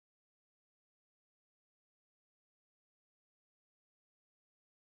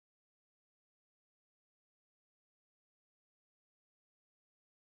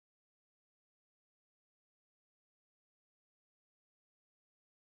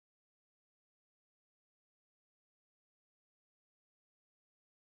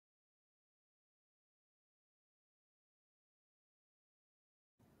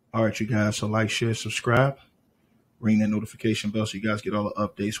All right, you guys. So like, share, subscribe, ring that notification bell so you guys get all the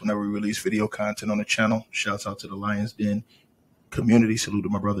updates whenever we release video content on the channel. Shouts out to the Lions Den community. Salute to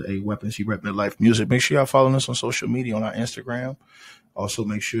my brother A Weapons. He rep Midlife Music. Make sure y'all following us on social media on our Instagram. Also,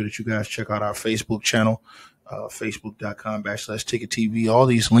 make sure that you guys check out our Facebook channel, facebook.com/Ticket TV. All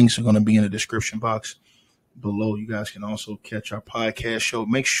these links are going to be in the description box below. You guys can also catch our podcast show.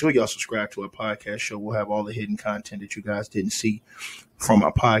 Make sure y'all subscribe to our podcast show. We'll have all the hidden content that you guys didn't see from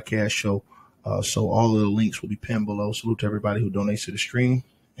our podcast show. So all of the links will be pinned below. Salute to everybody who donates to the stream.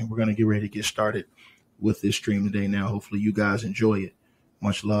 And we're going to get ready to get started with this stream today now. Hopefully you guys enjoy it.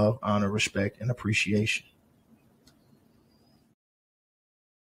 Much love, honor, respect, and appreciation.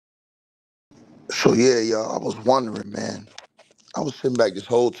 So yeah, y'all, I was wondering, man. I was sitting back this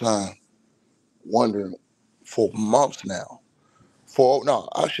whole time wondering for months now.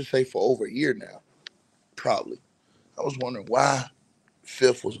 I should say for over a year now, probably. I was wondering why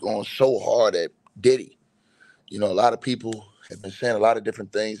Fifth was going so hard at Diddy. You know, a lot of people have been saying a lot of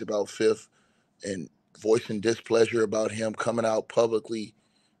different things about Fifth and voicing displeasure about him coming out publicly,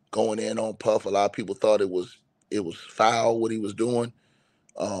 going in on Puff. A lot of people thought it was foul what he was doing.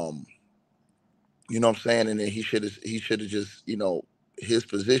 You know what I'm saying? And then he should have just, his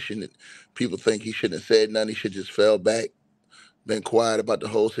position. People think he shouldn't have said nothing. He should just fell back, been quiet about the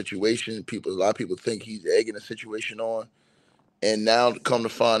whole situation. A lot of people think he's egging the situation on. And now come to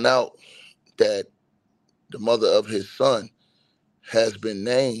find out that the mother of his son has been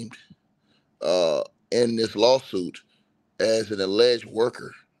named in this lawsuit as an alleged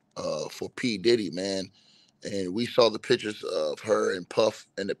worker for P. Diddy, man. And we saw the pictures of her and Puff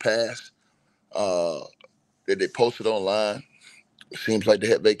in the past that they posted online. It seems like they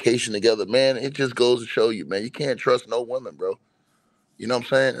had vacation together. Man, it just goes to show you, man, you can't trust no women, bro. You know what I'm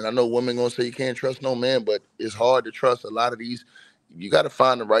saying? And I know women gonna say you can't trust no man, but it's hard to trust a lot of these. You got to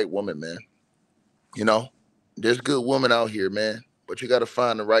find the right woman, man. You know, there's good women out here, man, but you got to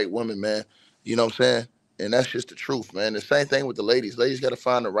find the right woman, man. You know what I'm saying? And that's just the truth, man. The same thing with the ladies. Ladies got to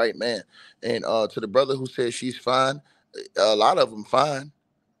find the right man. And to the brother who says she's fine, a lot of them fine,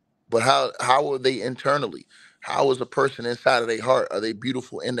 but how are they internally? How is a person inside of their heart? Are they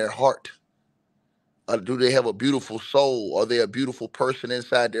beautiful in their heart? Do they have a beautiful soul? Are they a beautiful person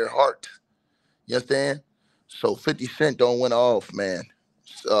inside their heart? You understand? So 50 Cent don't went off, man,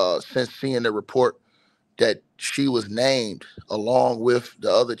 since seeing the report that she was named along with the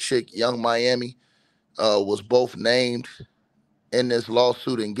other chick, Young Miami, was both named in this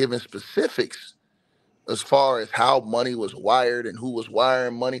lawsuit and given specifics as far as how money was wired and who was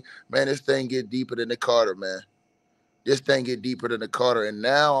wiring money. Man, this thing get deeper than the Carter, man. This thing get deeper than the Carter. And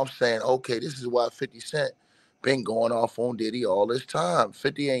now I'm saying, okay, this is why 50 Cent been going off on Diddy all this time.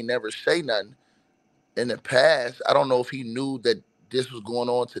 50 ain't never say nothing in the past. I don't know if he knew that this was going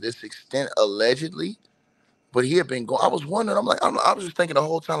on to this extent, allegedly, but he had been going. I was wondering, I was just thinking the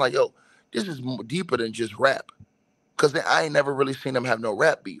whole time, like, yo, this is deeper than just rap. Because I ain't never really seen them have no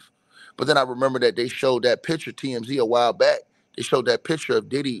rap beef. But then I remember that they showed that picture, TMZ, a while back. They showed that picture of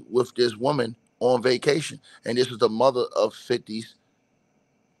Diddy with this woman on vacation. And this was the mother of 50's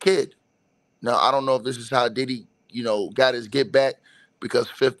kid. Now, I don't know if this is how Diddy, got his get back, because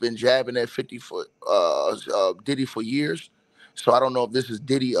Fifth been jabbing at 50 for Diddy for years. So I don't know if this is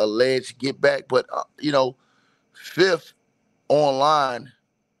Diddy alleged get back. But, Fifth online,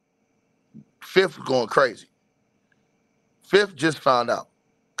 Fifth was going crazy. Fifth just found out,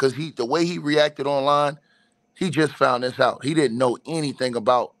 because the way he reacted online, he just found this out. He didn't know anything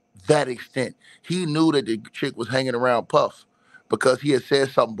about that extent. He knew that the chick was hanging around Puff because he had said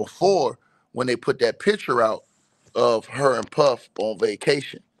something before when they put that picture out of her and Puff on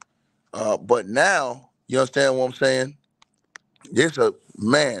vacation. But now, you understand what I'm saying? It's a,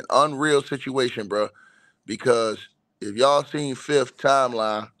 unreal situation, bro. Because if y'all seen Fifth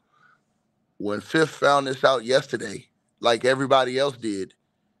timeline, when Fifth found this out yesterday, like everybody else did,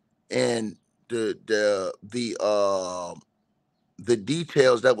 and the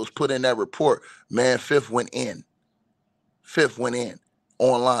details that was put in that report, man, Fifth went in. Fifth went in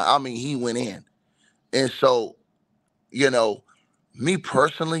online. I mean, he went in. And so, me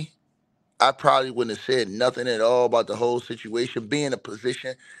personally, I probably wouldn't have said nothing at all about the whole situation, being a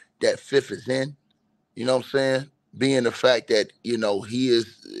position that Fifth is in. You know what I'm saying? Being the fact that, he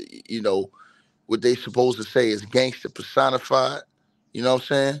is, what they supposed to say is gangster personified. You know what I'm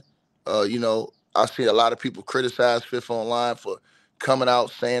saying? I see a lot of people criticize Fifth online for coming out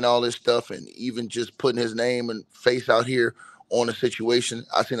saying all this stuff and even just putting his name and face out here on the situation.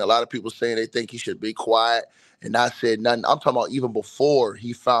 I've seen a lot of people saying they think he should be quiet and not said nothing. I'm talking about even before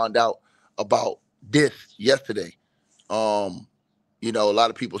he found out about this yesterday. You know, a lot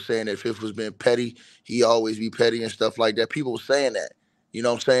of people saying that Fifth was being petty. He always be petty and stuff like that. People were saying that. You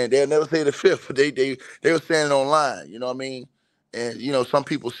know what I'm saying? They'll never say the Fifth, but they were saying it online. You know what I mean? And you know, some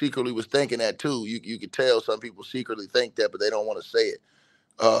people secretly was thinking that too. You could tell some people secretly think that, but they don't want to say it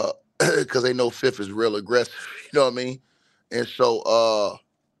because they know Fifth is real aggressive. You know what I mean? And so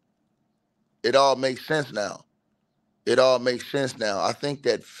it all makes sense now. It all makes sense now. I think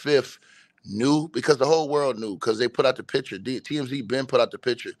that Fifth knew because the whole world knew because they put out the picture. TMZ been put out the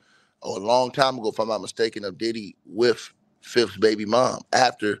picture a long time ago, if I'm not mistaken, of Diddy with Fifth's baby mom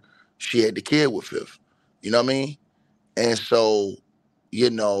after she had the kid with Fifth. You know what I mean? And so,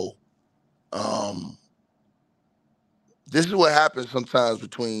 you know, um, this is what happens sometimes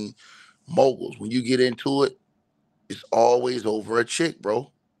between moguls. When you get into it, it's always over a chick,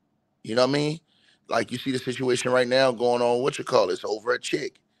 bro. You know what I mean? Like you see the situation right now going on, what you call it? It's over a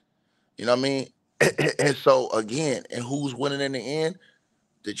chick. You know what I mean? And so again, and who's winning in the end?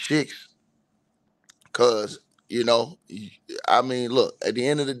 The chicks. Cause, you know, I mean, look, at the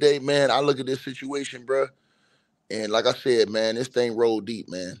end of the day, man, I look at this situation, bro, and like I said, man, this thing rolled deep,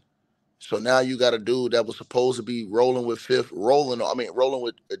 man. So now you got a dude that was supposed to be rolling with Fifth, rolling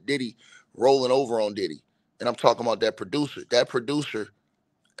with Diddy, rolling over on Diddy. And I'm talking about that producer. That producer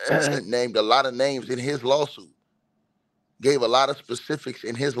named a lot of names in his lawsuit, gave a lot of specifics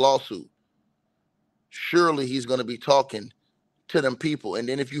in his lawsuit. Surely he's going to be talking to them people. And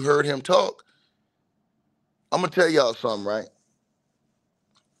then if you heard him talk, I'm going to tell y'all something, right?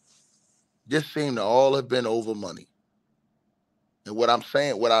 This seemed to all have been over money. And what I'm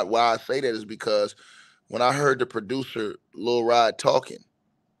saying, why I say that is because when I heard the producer Lil Rod talking,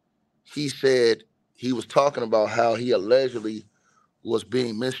 he said he was talking about how he allegedly was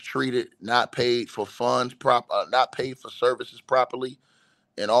being mistreated, not paid for not paid for services properly,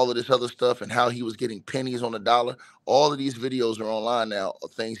 and all of this other stuff, and how he was getting pennies on the dollar. All of these videos are online now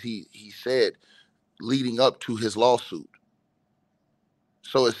of things he said leading up to his lawsuit.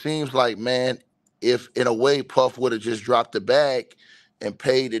 So it seems like, man, if in a way Puff would have just dropped the bag and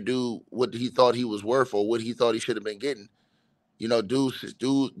paid to do what he thought he was worth or what he thought he should have been getting, you know,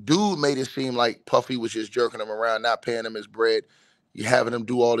 dude made it seem like Puffy was just jerking him around, not paying him his bread, you having him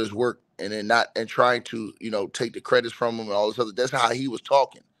do all this work and then not and trying to, you know, take the credits from him and all this other. That's how he was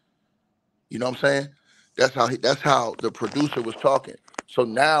talking. You know what I'm saying? That's how the producer was talking. So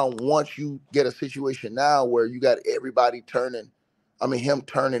now once you get a situation now where you got everybody him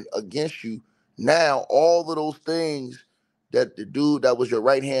turning against you, now all of those things that the dude that was your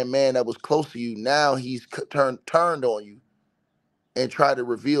right hand man that was close to you, now he's turned on you and try to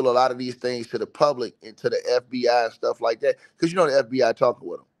reveal a lot of these things to the public and to the FBI and stuff like that. Because you know the FBI talking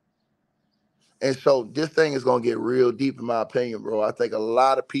with him. And so this thing is gonna get real deep, in my opinion, bro. I think a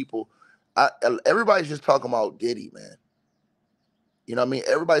lot of people, everybody's just talking about Diddy, man. You know what I mean?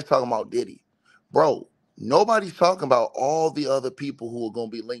 Everybody's talking about Diddy, bro. Nobody's talking about all the other people who are gonna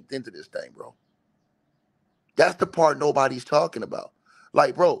be linked into this thing, bro. That's the part nobody's talking about.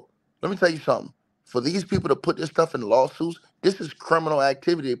 Like, bro, let me tell you something. For these people to put this stuff in lawsuits, this is criminal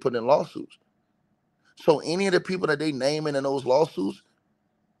activity they put in lawsuits. So any of the people that they naming in those lawsuits,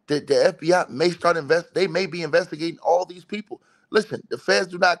 the FBI they may be investigating all these people. Listen, the feds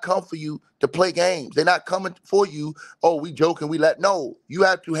do not come for you to play games. They're not coming for you. Oh, we joking, no. You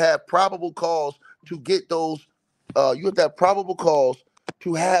have to have probable cause to get those. You have to have probable cause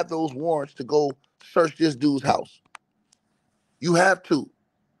to have those warrants to go search this dude's house. You have to.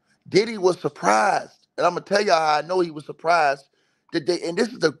 Diddy was surprised, and I'm gonna tell y'all how I know he was surprised. And this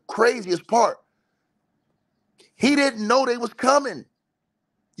is the craziest part. He didn't know they was coming.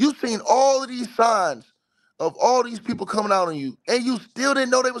 You seen all of these signs of all these people coming out on you, and you still didn't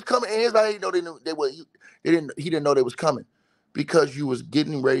know they was coming. And here's how you know they knew they were. He didn't know they was coming because you was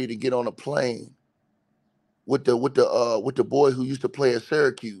getting ready to get on a plane with the boy who used to play at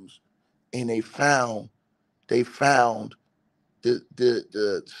Syracuse, and they found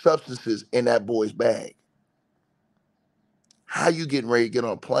the substances in that boy's bag. How you getting ready to get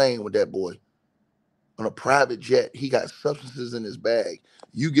on a plane with that boy on a private jet? He got substances in his bag.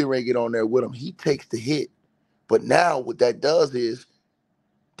 You get ready to get on there with him. He takes the hit. But now what that does is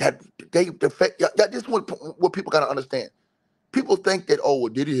that this is what people gotta understand. People think that, oh,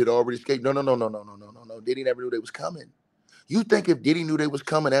 well, Diddy had already escaped. No. Diddy never knew they was coming. You think if Diddy knew they was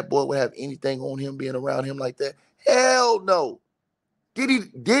coming, that boy would have anything on him being around him like that? Hell no.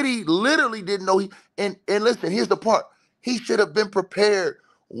 Diddy literally didn't know and listen, here's the part. He should have been prepared.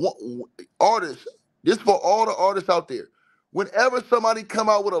 Artists, this for all the artists out there. Whenever somebody come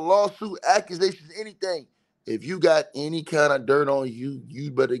out with a lawsuit, accusations, anything, if you got any kind of dirt on you, you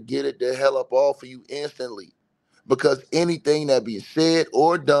better get it the hell up off of you instantly. because anything that be said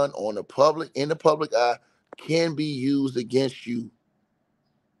or done on the public in the public eye can be used against you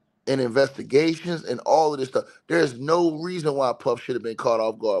in investigations and all of this stuff. There's no reason why Puff should have been caught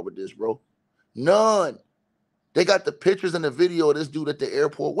off guard with this, bro. None. They got the pictures and the video of this dude at the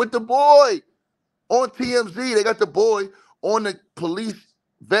airport with the boy on TMZ. They got the boy on the police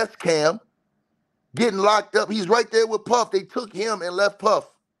vest cam getting locked up. He's right there with Puff. They took him and left Puff.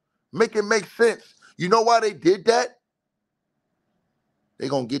 Make it make sense. You know why they did that? They're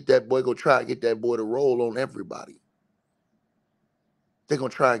going to get that boy, go try and get that boy to roll on everybody. They're going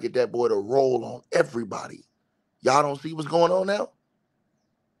to try and get that boy to roll on everybody. Y'all don't see what's going on now?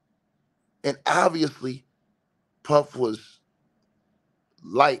 And obviously, Puff was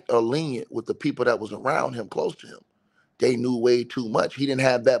light or lenient with the people that was around him, close to him. They knew way too much. He didn't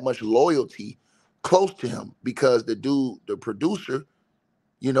have that much loyalty close to him because the dude, the producer,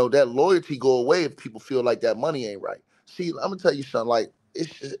 you know, that loyalty go away if people feel like that money ain't right. See, I'm going to tell you something. Like,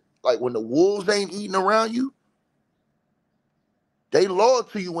 it's just, like when the wolves ain't eating around you, they loyal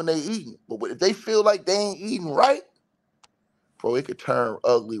to you when they eating. But if they feel like they ain't eating right, bro, it could turn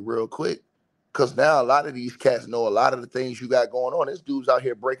ugly real quick. Because now a lot of these cats know a lot of the things you got going on. This dude's out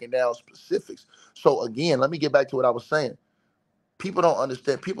here breaking down specifics. So again, let me get back to what I was saying. People don't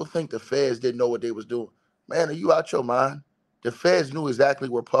understand. People think the feds didn't know what they was doing. Man, are you out your mind? The feds knew exactly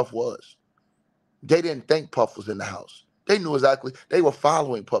where Puff was. They didn't think Puff was in the house. They knew exactly. They were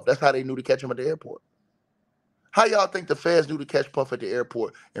following Puff. That's how they knew to catch him at the airport. How y'all think the feds knew to catch Puff at the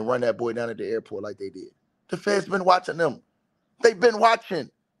airport and run that boy down at the airport like they did? The feds been watching them. They've been watching.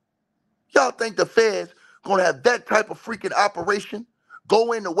 Y'all think the feds gonna have that type of freaking operation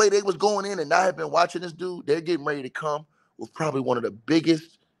go in the way they was going in and not have been watching this dude? They're getting ready to come with probably one of the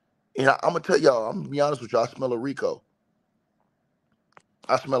biggest. And I'm gonna tell y'all, I'm gonna be honest with y'all, I smell a Rico.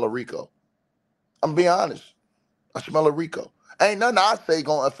 I smell a Rico. I'm gonna be honest. I smell a Rico. Ain't nothing I say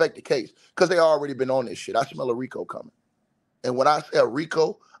gonna affect the case because they already been on this shit. I smell a Rico coming. And when I say a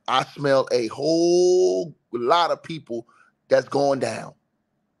Rico, I smell a whole lot of people that's going down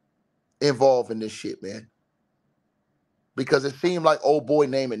involved in this shit, man. Because it seemed like old boy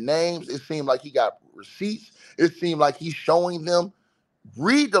naming names. It seemed like he got receipts. It seemed like he's showing them.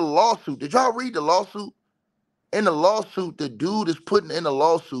 Read the lawsuit. Did y'all read the lawsuit? In the lawsuit, the dude is putting in the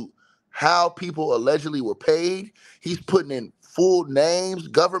lawsuit how people allegedly were paid. He's putting in full names,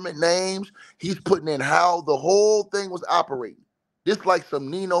 government names. He's putting in how the whole thing was operating. This like some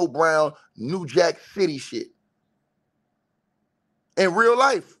Nino Brown, New Jack City shit. In real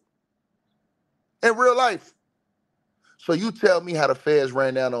life. In real life. So you tell me how the feds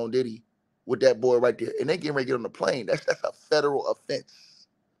ran down on Diddy with that boy right there. And they getting ready to get on the plane. That's a federal offense.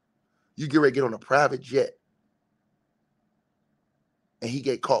 You get ready to get on a private jet. And he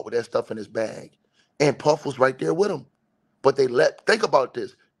get caught with that stuff in his bag. And Puff was right there with him. But think about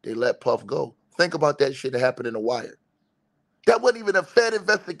this. They let Puff go. Think about that shit that happened in The Wire. That wasn't even a Fed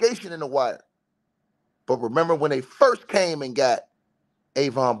investigation in The Wire. But remember when they first came and got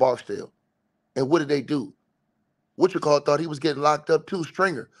Avon Barksdale? And what did they do? Thought he was getting locked up too,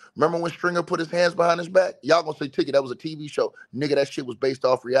 Stringer. Remember when Stringer put his hands behind his back? Y'all gonna say, Ticket, that was a TV show. Nigga, that shit was based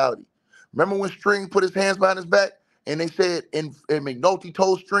off reality. Remember when String put his hands behind his back? And they said, and McNulty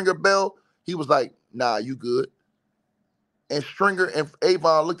told Stringer Bell, he was like, nah, you good. And Stringer and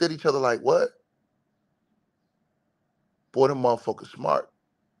Avon looked at each other like, what? Boy, them motherfuckers smart.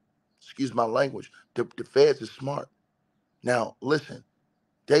 Excuse my language. The feds is smart. Now, listen,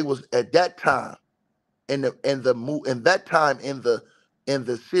 they was at that time in the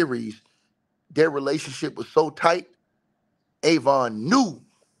series, their relationship was so tight, Avon knew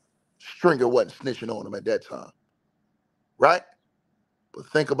Stringer wasn't snitching on him at that time. Right? But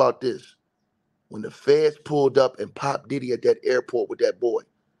think about this. When the feds pulled up and popped Diddy at that airport with that boy,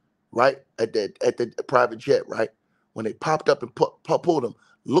 right? At the private jet, right? When they popped up and pulled him,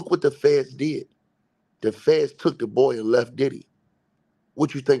 look what the feds did. The feds took the boy and left Diddy.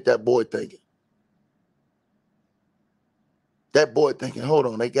 What you think that boy thinking? That boy thinking, hold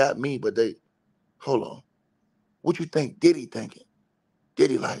on, they got me, but hold on. What you think Diddy thinking?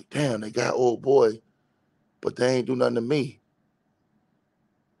 Diddy like, damn, they got old boy, but they ain't do nothing to me.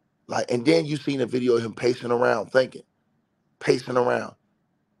 Like, and then you seen a video of him pacing around thinking, pacing around.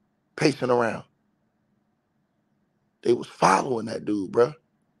 They was following that dude, bruh.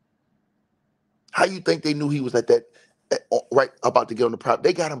 How you think they knew he was right about to get on the private?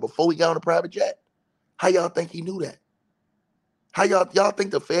 They got him before he got on the private jet. How y'all think he knew that? How y'all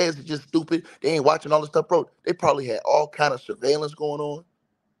think the feds are just stupid? They ain't watching all this stuff, bro. They probably had all kind of surveillance going on.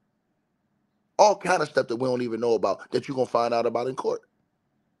 All kind of stuff that we don't even know about that you're gonna find out about in court.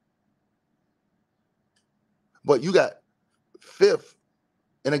 But you got fifth,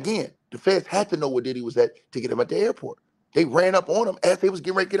 and again, the feds had to know where Diddy was at to get him at the airport. They ran up on him as they was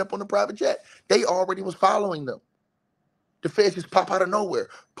getting ready to get up on the private jet. They already was following them. The feds just pop out of nowhere.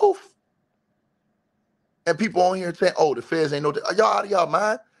 Poof. And people on here saying, oh, the feds ain't no... Are y'all out of y'all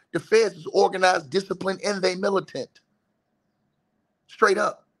mind? The feds is organized, disciplined, and they militant. Straight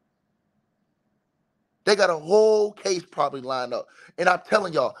up. They got a whole case probably lined up. And I'm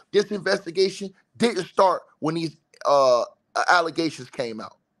telling y'all, this investigation didn't start when these allegations came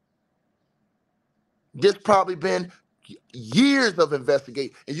out. This probably been years of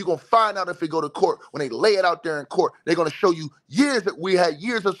investigation. And you're going to find out if it go to court. When they lay it out there in court, they're going to show you years that we had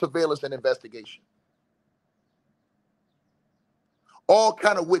years of surveillance and investigation. All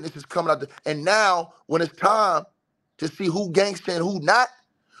kind of witnesses coming out there. And now, when it's time to see who gangster and who not,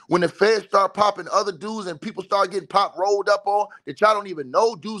 when the feds start popping other dudes and people start getting popped, rolled up on, that y'all don't even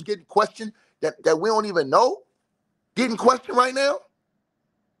know, dudes getting questioned that we don't even know, getting questioned right now.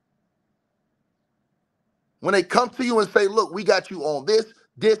 When they come to you and say, look, we got you on this,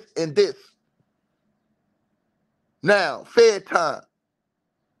 this, and this. Now, Fed time.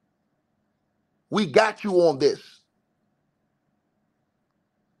 We got you on this.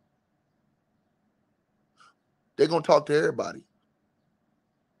 They're going to talk to everybody.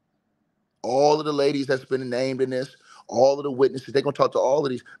 All of the ladies that's been named in this, all of the witnesses, they're going to talk to all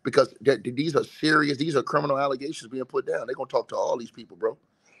of these because these are serious, these are criminal allegations being put down. They're going to talk to all these people, bro.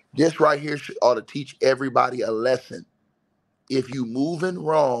 This right here ought to teach everybody a lesson. If you moving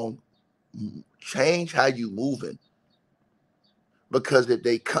wrong, change how you moving. Because if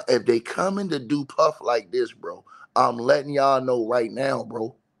they coming to do Puff like this, bro, I'm letting y'all know right now,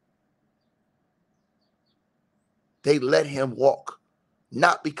 bro. They let him walk.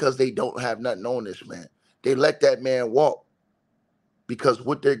 Not because they don't have nothing on this man. They let that man walk because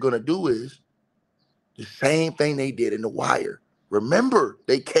what they're going to do is the same thing they did in The Wire. Remember,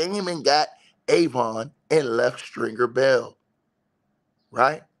 they came and got Avon and left Stringer Bell,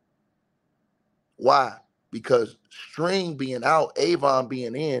 right? Why? Because String being out, Avon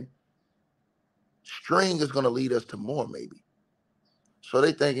being in, String is going to lead us to more maybe. So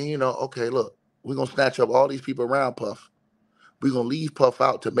they thinking, okay, look, we're going to snatch up all these people around Puff. We're going to leave Puff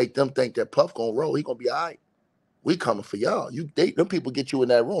out to make them think that Puff going to roll. He going to be all right. We coming for y'all. Them people get you in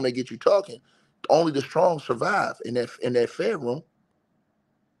that room. They get you talking. Only the strong survive in that Fed room.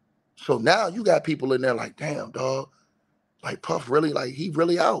 So now you got people in there like, damn, dog. Like Puff really, like he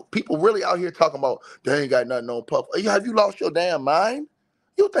really out. People really out here talking about they ain't got nothing on Puff. Have you lost your damn mind?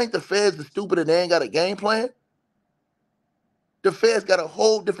 You think the feds are stupid and they ain't got a game plan? The feds got a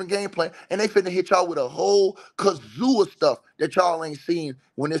whole different game plan, and they finna hit y'all with a whole kazoo of stuff that y'all ain't seen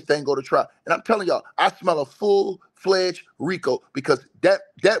when this thing go to trial. And I'm telling y'all, I smell a full-fledged RICO because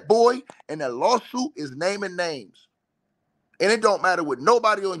that boy and that lawsuit is naming names. And it don't matter what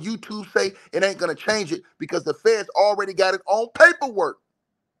nobody on YouTube say, it ain't gonna change it because the feds already got it on paperwork.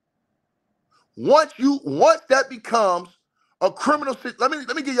 Once that becomes a criminal, let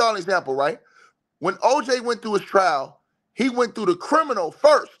me give y'all an example, right? When OJ went through his trial, he went through the criminal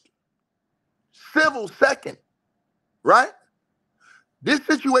first, civil second, right? This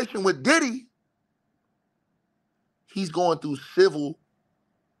situation with Diddy, he's going through civil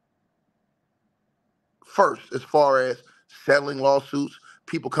first as far as settling lawsuits,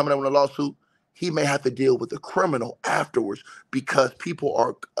 people coming up with a lawsuit. He may have to deal with the criminal afterwards because people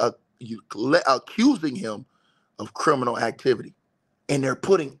are accusing him of criminal activity. And they're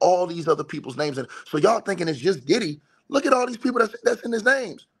putting all these other people's names in. So y'all thinking it's just Diddy. Look at all these people that's in his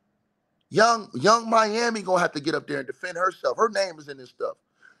names. Young Miami gonna have to get up there and defend herself. Her name is in this stuff.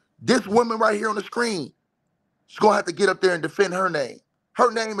 This woman right here on the screen, she's gonna have to get up there and defend her name.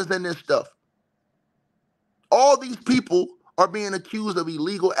 Her name is in this stuff. All these people are being accused of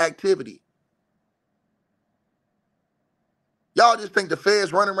illegal activity. Y'all just think the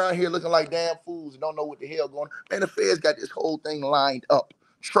feds running around here looking like damn fools and don't know what the hell going on. Man, the feds got this whole thing lined up.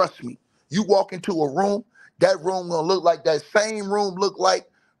 Trust me. You walk into a room, that room gonna look like that same room looked like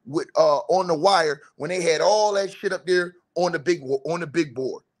with on The Wire when they had all that shit up there on the big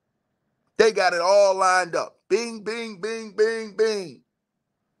board. They got it all lined up. Bing, bing, bing, bing, bing.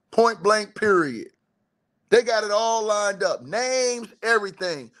 Point blank, period. They got it all lined up. Names,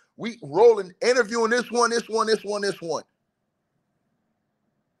 everything. We rolling, interviewing this one.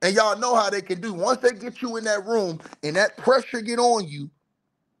 And y'all know how they can do. Once they get you in that room and that pressure get on you,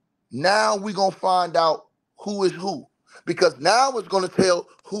 now we going to find out who is who. Because now it's going to tell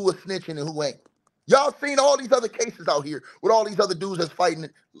who is snitching and who ain't. Y'all seen all these other cases out here with all these other dudes that's fighting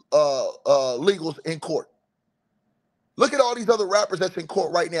legals in court. Look at all these other rappers that's in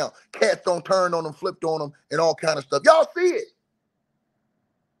court right now. Cats don't turn on them, flipped on them, and all kind of stuff. Y'all see it.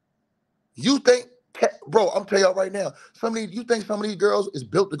 You think, bro, I'm telling y'all right now, you think some of these girls is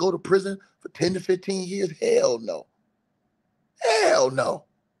built to go to prison for 10 to 15 years? Hell no. Hell no.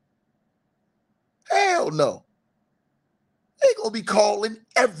 Hell no. They gonna be calling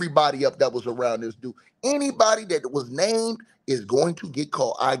everybody up that was around this dude. Anybody that was named is going to get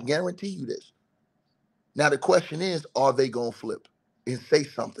called. I guarantee you this. Now the question is, are they gonna flip and say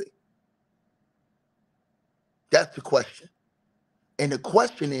something? That's the question. And the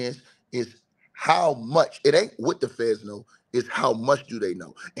question is how much, it ain't what the feds know, is how much do they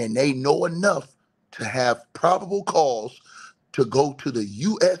know? And they know enough to have probable cause to go to the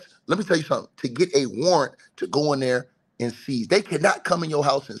U.S. Let me tell you something, to get a warrant to go in there and seize. They cannot come in your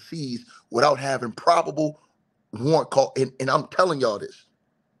house and seize without having probable warrant call. And I'm telling y'all this.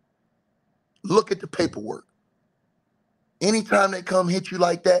 Look at the paperwork. Anytime they come hit you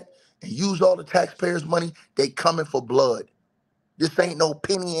like that and use all the taxpayers' money, they coming for blood. This ain't no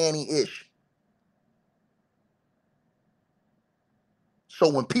penny ante ish. So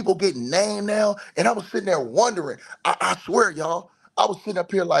when people get named now, and I was sitting there wondering, I swear, y'all, I was sitting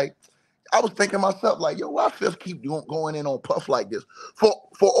up here like, I was thinking to myself, like, yo, why Fifth keep going in on Puff like this? For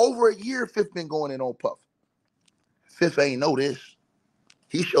over a year, Fifth been going in on Puff. Fifth ain't know this.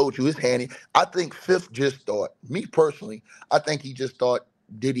 He showed you his handy. I think Fifth just thought, me personally, I think he just thought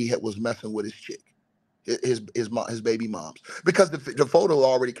Diddy was messing with his chick. His baby moms, because the photo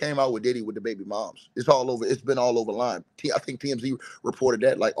already came out with Diddy with the baby moms. It's all over. It's been all over line. I think TMZ reported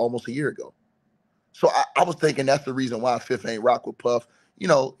that like almost a year ago. So I was thinking that's the reason why Fifth ain't rock with Puff. You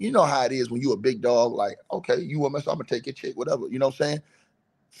know how it is when you a big dog. Like, okay, you a mess, I'm gonna take your chick, whatever. You know what I'm saying?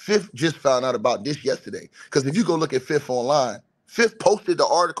 Fifth just found out about this yesterday. Because if you go look at Fifth online, Fifth posted the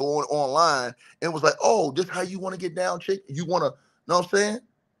article online and was like, "Oh, this how you want to get down, chick? You want to?" Know what I'm saying?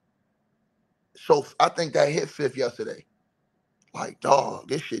 So I think that hit Fifth yesterday. Like, dog,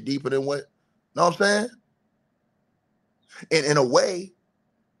 this shit deeper than what? Know what I'm saying? And in a way,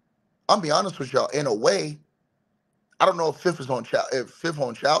 I'm be honest with y'all. In a way, I don't know if Fifth on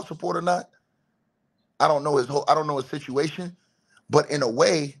child support or not. I don't know his situation. But in a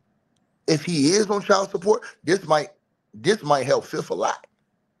way, if he is on child support, this might help Fifth a lot.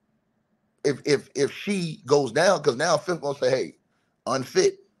 If she goes down, because now Fifth gonna say, hey,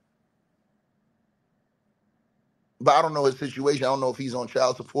 unfit. But I don't know his situation. I don't know if he's on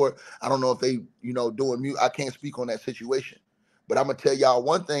child support. I don't know if they, doing mute. I can't speak on that situation. But I'm gonna tell y'all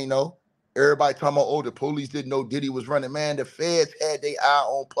one thing though. Everybody talking about, oh, the police didn't know Diddy was running. Man, the feds had their eye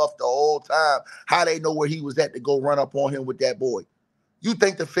on Puff the whole time. How they know where he was at to go run up on him with that boy? You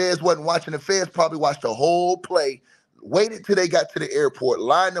think the feds wasn't watching? The feds probably watched the whole play, waited till they got to the airport,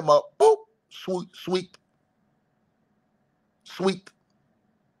 lined them up, boop, sweep.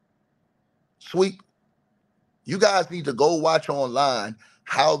 You guys need to go watch online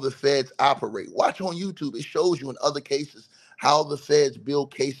how the feds operate. Watch on YouTube. It shows you in other cases how the feds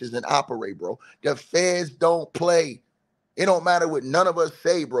build cases and operate, bro. The feds don't play. It don't matter what none of us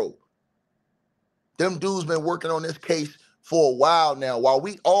say, bro. Them dudes been working on this case for a while now. While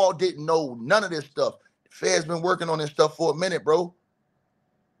we all didn't know none of this stuff, the feds been working on this stuff for a minute, bro.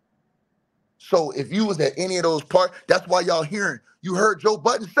 So if you was at any of those parts, that's why y'all you heard Joe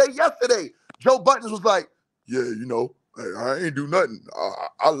Budden say yesterday. Joe Budden was like, yeah, I ain't do nothing.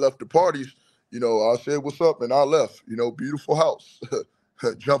 I left the parties. I said, what's up? And I left, beautiful house.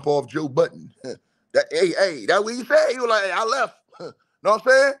 Jump off Joe Budden. That what he said. He was like, hey, I left. Know what I'm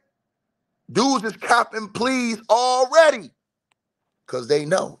saying? Dudes is copping pleas already. Because they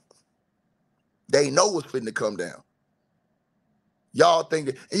know. They know what's finna come down. Y'all think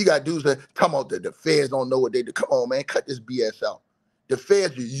that, and you got dudes that talking about the feds don't know what they do. Come on, man, cut this BS out. The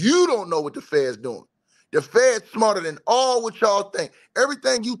feds, you don't know what the feds doing. The feds smarter than all what y'all think.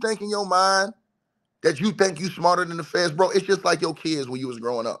 Everything you think in your mind that you think you smarter than the feds, bro, it's just like your kids when you was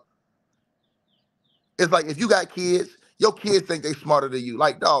growing up. It's like if you got kids, your kids think they smarter than you.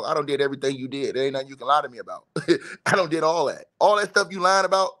 Like, dog, I done did everything you did. There ain't nothing you can lie to me about. I done did all that. All that stuff you lying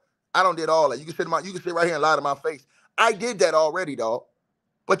about, I done did all that. You can sit right here and lie to my face. I did that already, dog.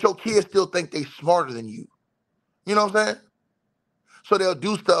 But your kids still think they smarter than you. You know what I'm saying? So they'll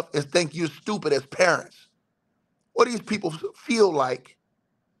do stuff and think you're stupid as parents. What do these people feel like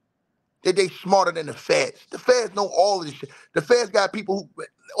that they smarter than the feds? The feds know all of this shit. The feds got people who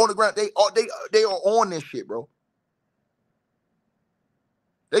on the ground, they are on this shit, bro.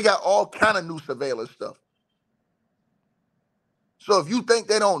 They got all kind of new surveillance stuff. So if you think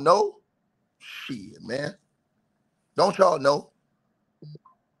they don't know, shit, man. Don't y'all know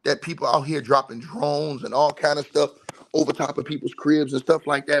that people out here dropping drones and all kind of stuff over top of people's cribs and stuff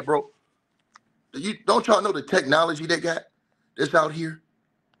like that, bro. Don't y'all know the technology they got that's out here?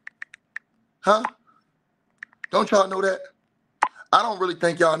 Huh? Don't y'all know that? I don't really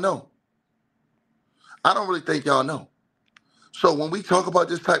think y'all know. I don't really think y'all know. So when we talk about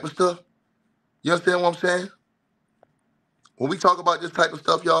this type of stuff, you understand what I'm saying? When we talk about this type of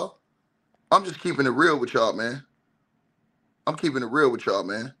stuff, y'all, I'm just keeping it real with y'all, man. I'm keeping it real with y'all,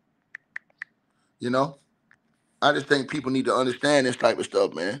 man. You know? I just think people need to understand this type of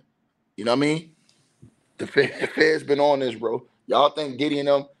stuff, man. You know what I mean? The Fed's been on this, bro. Y'all think Diddy and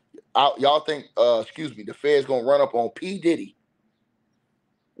them, y'all think, the Fed's gonna run up on P. Diddy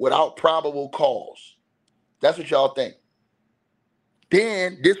without probable cause. That's what y'all think.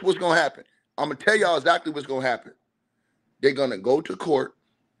 Then this what's gonna happen. I'm gonna tell y'all exactly what's gonna happen. They're gonna go to court.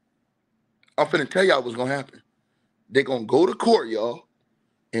 I'm finna tell y'all what's gonna happen. They're gonna go to court, y'all.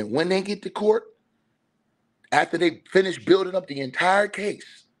 And when they get to court, after they finish building up the entire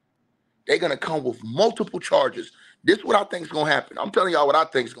case, they're gonna come with multiple charges. This is what I think is gonna happen. I'm telling y'all what I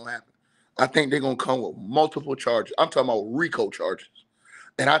think is gonna happen. I think they're gonna come with multiple charges. I'm talking about RICO charges.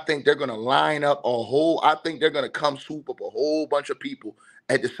 And I think they're gonna line up I think they're gonna come swoop up a whole bunch of people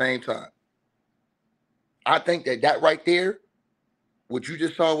at the same time. I think that right there, what you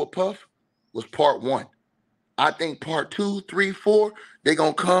just saw with Puff, was part one. I think part 2, 3, 4, they're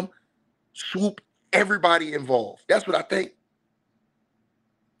gonna come swoop everybody involved. That's what I think.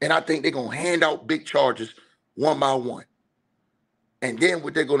 And I think they're gonna hand out big charges one by one. And then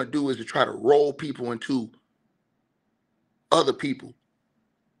what they're gonna do is to try to roll people into other people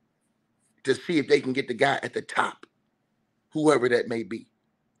to see if they can get the guy at the top, whoever that may be.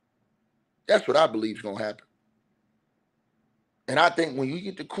 That's what I believe is gonna happen. And I think when you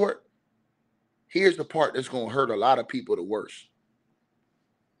get to court, here's the part that's gonna hurt a lot of people the worst.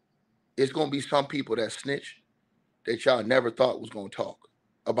 It's gonna be some people that snitch that y'all never thought was gonna talk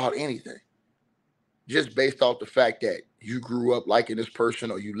about anything. Just based off the fact that you grew up liking this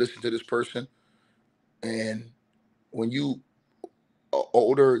person or you listen to this person. And when you are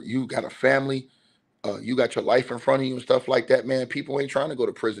older, you got a family, you got your life in front of you and stuff like that, man. People ain't trying to go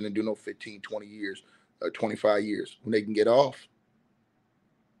to prison and do no 15, 20 years, 25 years when they can get off.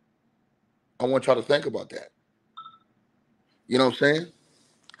 I want y'all to think about that. You know what I'm saying?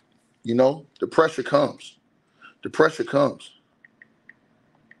 You know, the pressure comes. The pressure comes.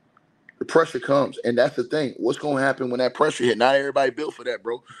 The pressure comes. And that's the thing. What's going to happen when that pressure hit? Not everybody built for that,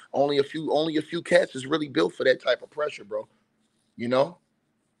 bro. Only a few cats is really built for that type of pressure, bro. You know?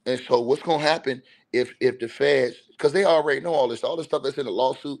 And so what's going to happen if the feds, because they already know all this stuff that's in the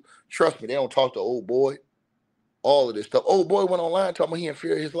lawsuit, trust me, they don't talk to old boy, all of this stuff. Old boy went online talking about he in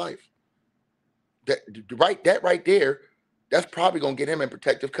fear of his life. That right there, that's probably going to get him in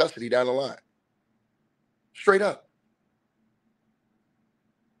protective custody down the line. Straight up.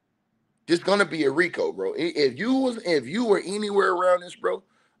 There's going to be a RICO, bro. If you were anywhere around this, bro,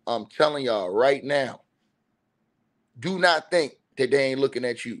 I'm telling y'all right now, do not think that they ain't looking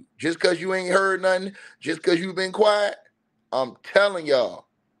at you. Just because you ain't heard nothing, just because you've been quiet, I'm telling y'all.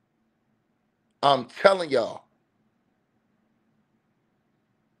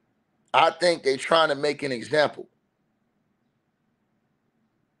 I think they're trying to make an example.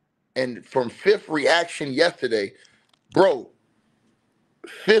 And from Fifth reaction yesterday, bro,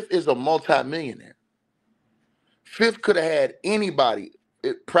 Fifth is a multimillionaire. Fifth could have had anybody,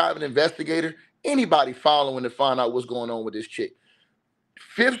 private investigator, anybody following to find out what's going on with this chick.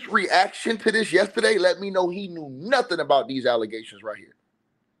 Fifth's reaction to this yesterday let me know he knew nothing about these allegations right here.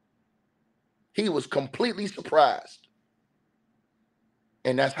 He was completely surprised.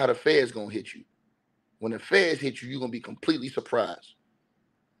 And that's how the Fed's going to hit you. When the Feds hit you, you're going to be completely surprised.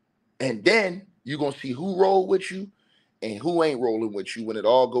 And then you're going to see who rolled with you and who ain't rolling with you when it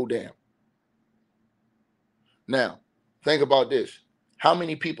all go down. Now, think about this. How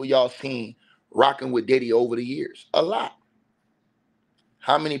many people y'all seen rocking with Diddy over the years? A lot.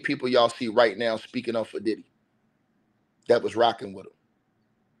 How many people y'all see right now speaking up for Diddy that was rocking with him?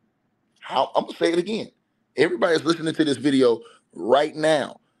 I'm going to say it again. Everybody's listening to this video right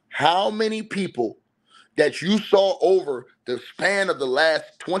now. How many people that you saw over the span of the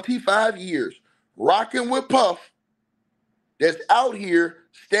last 25 years rocking with Puff that's out here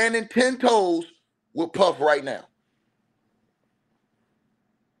standing 10 toes with Puff right now?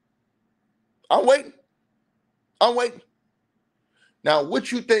 I'm waiting. Now,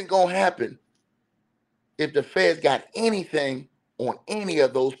 what you think gonna happen if the Feds got anything on any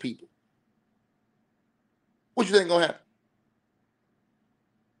of those people? What you think gonna happen?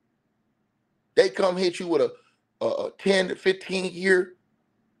 They come hit you with a 10 to 15 year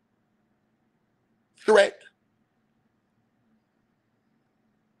threat.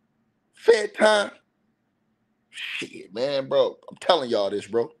 Fed time. Shit, man, bro. I'm telling y'all this,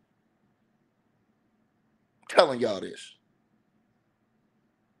 bro. I'm telling y'all this.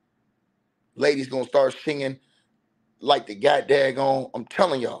 Ladies gonna start singing like the goddamn. I'm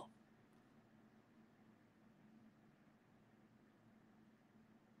telling y'all.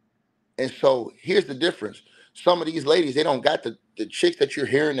 And so here's the difference. Some of these ladies, they don't got the chicks that you're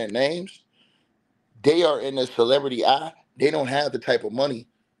hearing their names. They are in the celebrity eye. They don't have the type of money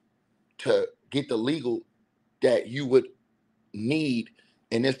to get the legal that you would need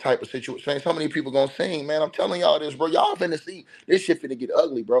in this type of situation. So many people gonna sing, man. I'm telling y'all this, bro. Y'all finna see this shit finna get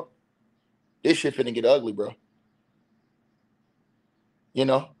ugly, bro. This shit finna get ugly, bro. You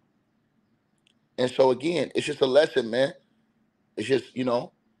know? And so again, it's just a lesson, man. It's just,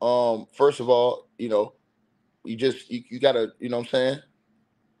 first of all, you gotta, you know what I'm saying?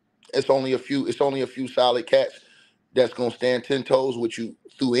 It's only a few solid cats that's gonna stand 10 toes with you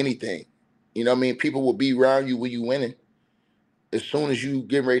through anything. You know what I mean? People will be around you when you winning. As soon as you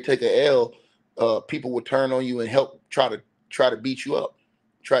get ready to take a L, people will turn on you and help try to beat you up,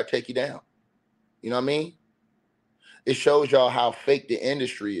 try to take you down. You know what I mean? It shows y'all how fake the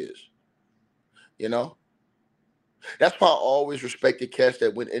industry is. You know? That's why I always respected cats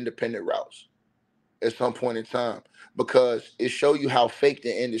that went independent routes at some point in time, because it show you how fake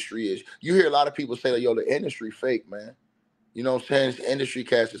the industry is. You hear a lot of people say like, yo, the industry fake, man. You know what I'm saying? This industry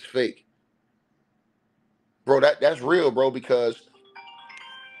cast is fake. Bro, that's real, bro, because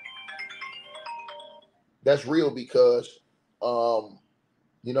that's real because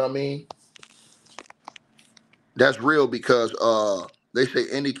you know what I mean? That's real because they say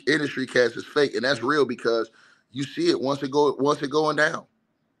any industry cast is fake, and that's real because you see it once it going down.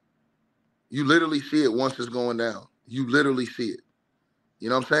 You literally see it once it's going down. You literally see it. You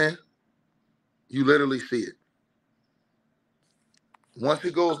know what I'm saying? You literally see it. Once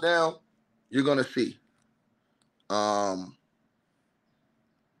it goes down, you're gonna see. Um,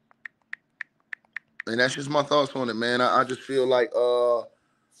 and that's just my thoughts on it, man. I just feel like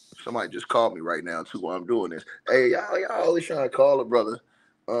somebody just called me right now too while I'm doing this. Hey, y'all always trying to call a brother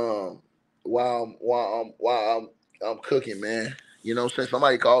while I'm cooking, man. You know what I'm saying?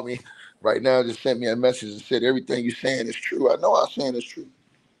 Somebody called me right now, just sent me a message and said everything you saying is true. I know I'm saying it's true.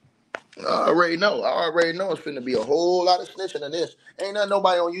 I already know. I already know it's finna be a whole lot of snitching in this. Ain't nothing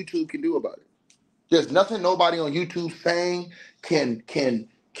nobody on YouTube can do about it. There's nothing nobody on YouTube saying can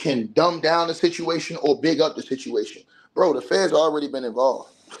dumb down the situation or big up the situation. Bro, the feds already been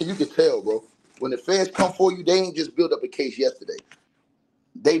involved. You can tell, bro. When the feds come for you, they ain't just build up a case yesterday.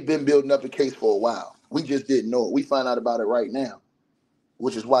 They've been building up a case for a while. We just didn't know it. We find out about it right now,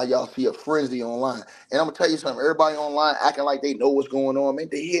 which is why y'all see a frenzy online. And I'm gonna tell you something. Everybody online acting like they know what's going on, man.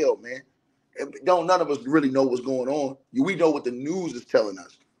 The hell, man. Don't none of us really know what's going on. We know what the news is telling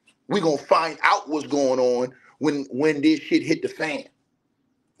us. We gonna find out what's going on when this shit hit the fan.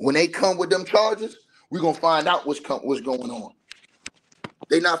 When they come with them charges, we gonna find out what's going on.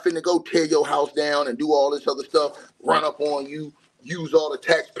 They not finna go tear your house down and do all this other stuff, run up on you, use all the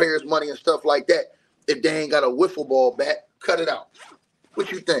taxpayers' money and stuff like that. If they ain't got a wiffle ball bat, cut it out. What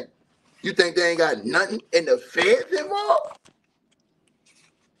you think? You think they ain't got nothing in the feds involved?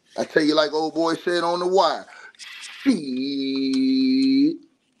 I tell you, like old boy said on the wire, shit.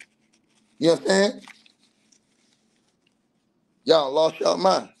 You understand? Y'all lost y'all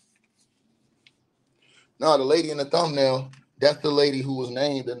mind. No, the lady in the thumbnail, that's the lady who was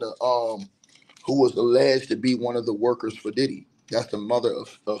named in the who was alleged to be one of the workers for Diddy. That's the mother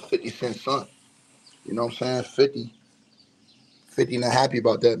of 50 Cent's son. You know what I'm saying? 50 not happy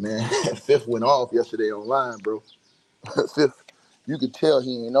about that, man. Fifth went off yesterday online, bro. Fifth, you could tell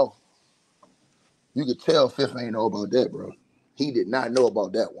he ain't know. You could tell Fifth ain't know about that, bro. He did not know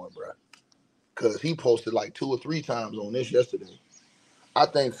about that one, bro. Because he posted like 2 or 3 times on this yesterday. I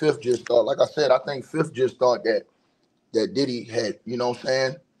think Fifth just thought, like I said, I think Fifth just thought that Diddy had, you know what I'm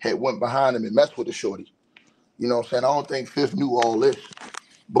saying, had went behind him and messed with the shorty. You know what I'm saying? I don't think Fifth knew all this.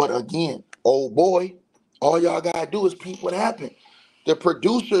 But again, old boy, all y'all gotta do is peep what happened. The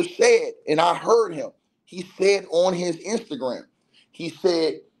producer said, and I heard him, he said on his Instagram, he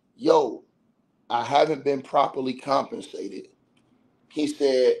said, yo, I haven't been properly compensated. He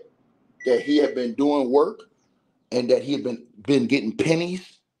said that he had been doing work and that he had been getting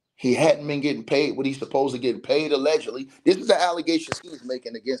pennies. He hadn't been getting paid what he's supposed to get paid, allegedly. This is the allegations he's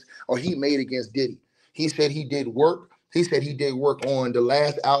making against, or he made against Diddy. He said he did work. He said he did work on the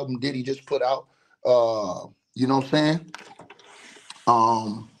last album Diddy just put out. You know what I'm saying?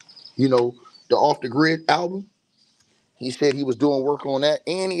 Um, you know, the Off the Grid album. He said he was doing work on that.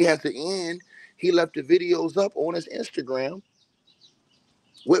 And he, at the end, he left the videos up on his Instagram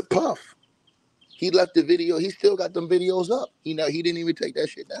with Puff. He left the video. He still got them videos up. He didn't even take that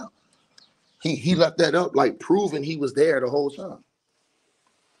shit down. He left that up, like proving he was there the whole time.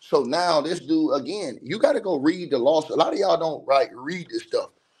 So now this dude again, you got to go read the lawsuit. A lot of y'all don't read this stuff.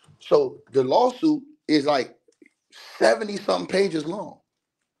 So the lawsuit is like 70 something pages long,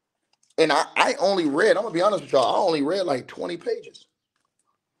 and I only read. I'm gonna be honest with y'all. I only read like 20 pages.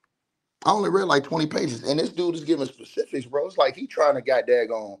 I only read like 20 pages, and this dude is giving specifics, bro. It's like he trying to got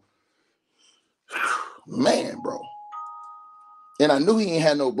daggone man, bro. And I knew he ain't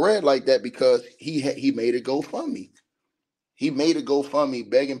had no bread like that because he made a GoFundMe. He made a GoFundMe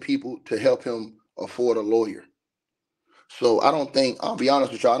begging people to help him afford a lawyer. So I'll be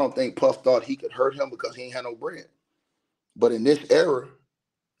honest with you, I don't think Puff thought he could hurt him because he ain't had no bread. But in this era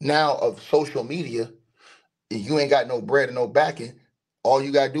now of social media, if you ain't got no bread and no backing, all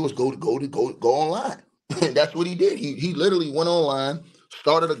you gotta do is go online. And that's what he did. He literally went online,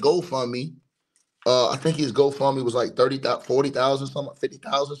 started a GoFundMe. I think his GoFundMe was like 30,000, 40,000, something,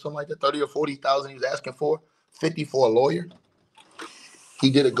 50,000, something like that. 30 or 40,000 he was asking for, 50 for a lawyer.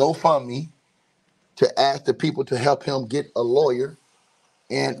 He did a GoFundMe to ask the people to help him get a lawyer,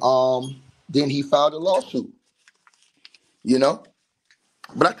 and then he filed a lawsuit. You know,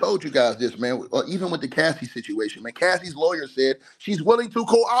 but I told you guys this, man. Even with the Cassie situation, man, Cassie's lawyer said she's willing to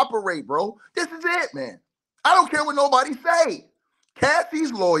cooperate, bro. This is it, man. I don't care what nobody say.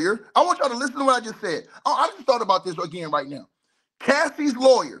 Cassie's lawyer. I want y'all to listen to what I just said. I just thought about this again right now. Cassie's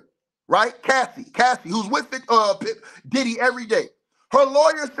lawyer, right? Cassie, who's with Diddy every day. Her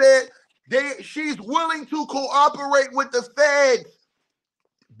lawyer said she's willing to cooperate with the feds.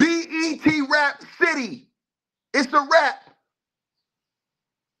 BET Rap City. It's a rap.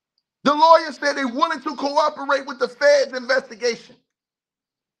 The lawyer said they're willing to cooperate with the feds investigation.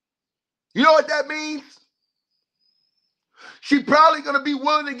 You know what that means? She's probably going to be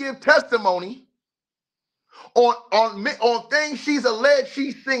willing to give testimony on things she's alleged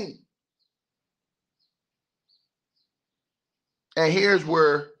she's seen. And here's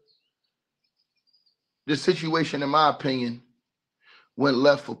where the situation, in my opinion, went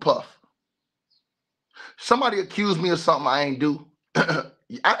left for Puff. Somebody accused me of something I ain't do.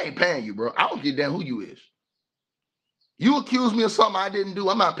 I ain't paying you, bro. I don't give a damn who you is. You accuse me of something I didn't do,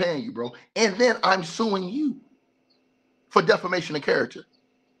 I'm not paying you, bro. And then I'm suing you for defamation of character,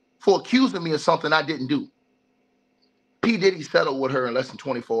 for accusing me of something I didn't do. P. Diddy settled with her in less than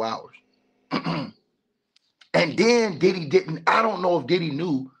 24 hours. And then Diddy didn't, I don't know if Diddy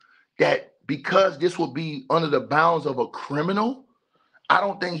knew that because this would be under the bounds of a criminal, I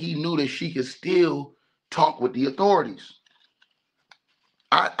don't think he knew that she could still talk with the authorities.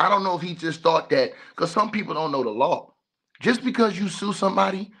 I don't know if he just thought that, because some people don't know the law. Just because you sue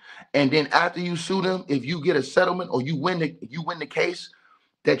somebody, and then after you sue them, if you get a settlement or you win the case,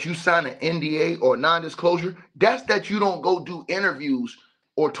 that you sign an NDA or non-disclosure, that's that you don't go do interviews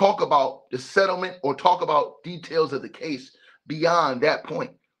or talk about the settlement or talk about details of the case beyond that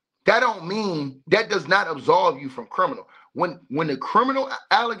point. That does not absolve you from criminal. When the criminal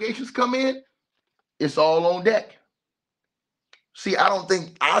allegations come in, it's all on deck. See,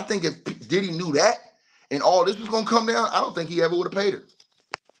 I think if Diddy knew that and all this was gonna come down, I don't think he ever would have paid her.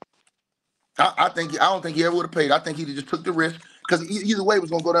 I don't think he ever would have paid. I think he just took the risk because either way it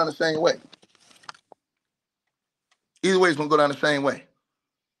was gonna go down the same way. Either way it's gonna go down the same way.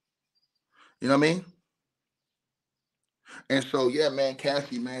 You know what I mean? And so yeah, man,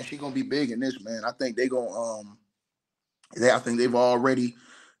 Cassie, man, she gonna be big in this, man. I think I think they've already,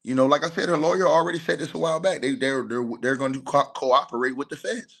 like I said, her lawyer already said this a while back. They're going to cooperate with the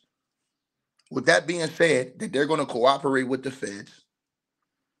feds. With that being said, that they're going to cooperate with the feds.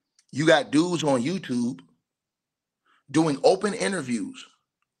 You got dudes on YouTube doing open interviews,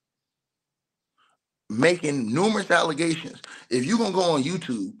 making numerous allegations. If you're gonna go on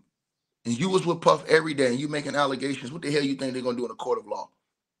YouTube and you was with Puff every day and you making allegations, what the hell you think they're gonna do in a court of law?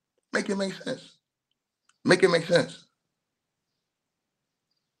 Make it make sense. Make it make sense.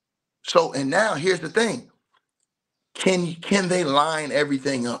 So, and now here's the thing. Can they line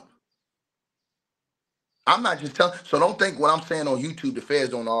everything up? I'm not just telling, so don't think what I'm saying on YouTube, the feds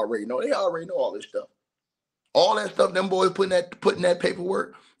don't already know. They already know all this stuff. All that stuff, them boys putting that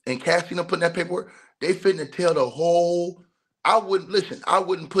paperwork, and Cassie them putting that paperwork, they finna tell the whole, I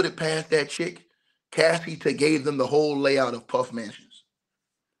wouldn't put it past that chick, Cassie, to gave them the whole layout of Puff Mansions.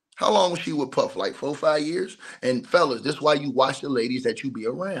 How long was she with Puff? Like 4 or 5 years? And fellas, this is why you watch the ladies that you be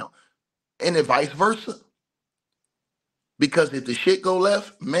around. And then vice versa. Because if the shit go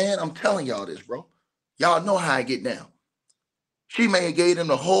left, man, I'm telling y'all this, bro. Y'all know how I get down. She may have gave them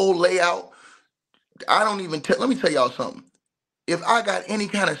the whole layout. Let me tell y'all something. If I got any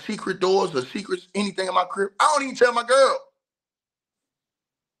kind of secret doors or secrets, anything in my crib, I don't even tell my girl.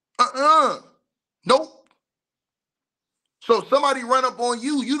 Nope. So somebody run up on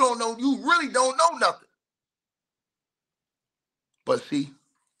you, you don't know, you really don't know nothing. But see,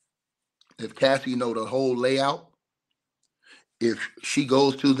 if Cassie know the whole layout, if she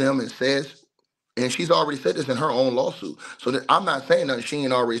goes to them and says, and she's already said this in her own lawsuit, so that I'm not saying nothing she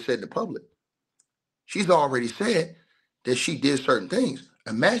ain't already said to the public. She's already said that she did certain things.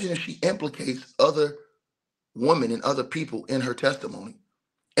 Imagine if she implicates other women and other people in her testimony.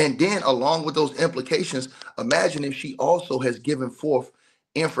 And then along with those implications, imagine if she also has given forth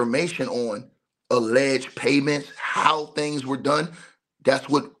information on alleged payments, how things were done. That's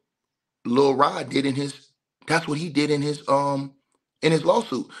what Lil Rod did in his, that's what he did in his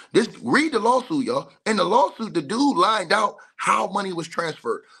lawsuit. Read the lawsuit, y'all. In the lawsuit, the dude lined out how money was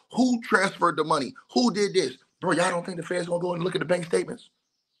transferred, who transferred the money, who did this. Bro, y'all don't think the Fed's gonna go and look at the bank statements?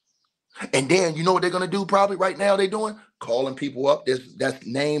 And then you know what they're gonna do probably right now they're doing? Calling people up. That's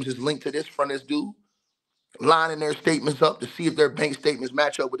names is linked to this from this dude, lining their statements up to see if their bank statements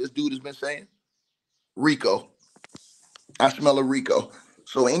match up with this dude has been saying. Rico. I smell a Rico.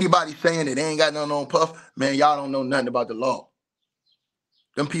 So anybody saying that they ain't got nothing on Puff, man, y'all don't know nothing about the law.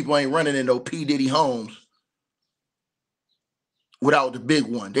 Them people ain't running in no P. Diddy homes without the big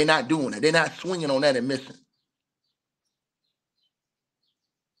one. They're not doing it. They're not swinging on that and missing.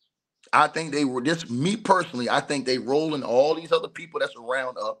 I think they were, this, me personally, I think they rolling all these other people that's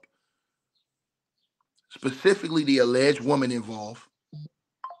around up, specifically the alleged woman involved.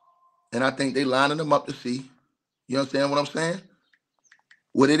 And I think they lining them up to see, you understand what I'm saying?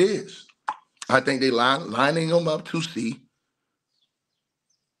 What it is. I think they lining them up to see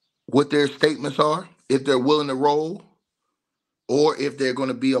what their statements are, if they're willing to roll, or if they're going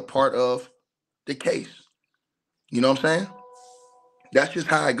to be a part of the case. You know what I'm saying? That's just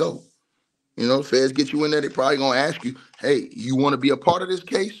how I go. You know, feds get you in there, they probably going to ask you, hey, you want to be a part of this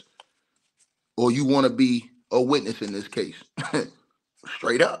case, or you want to be a witness in this case?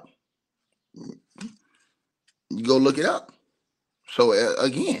 Straight up. You go look it up. So,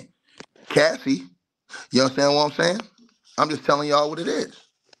 again, Cassie, you understand what I'm saying? I'm just telling y'all what it is.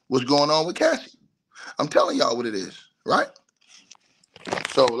 What's going on with Cassie? I'm telling y'all what it is, right?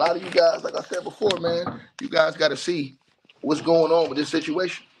 So a lot of you guys, like I said before, man, you guys got to see what's going on with this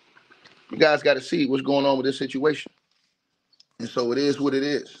situation. You guys got to see what's going on with this situation. And so it is what it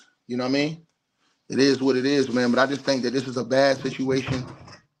is. You know what I mean? It is what it is, man. But I just think that this is a bad situation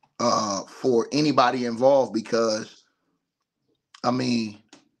for anybody involved because, I mean,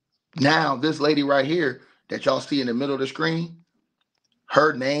 now this lady right here that y'all see in the middle of the screen,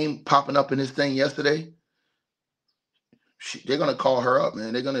 her name popping up in this thing yesterday, they're gonna call her up,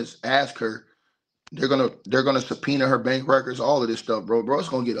 man. They're gonna ask her. They're gonna subpoena her bank records, all of this stuff, bro. Bro, it's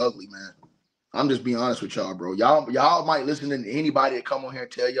gonna get ugly, man. I'm just being honest with y'all, bro. Y'all might listen to anybody that come on here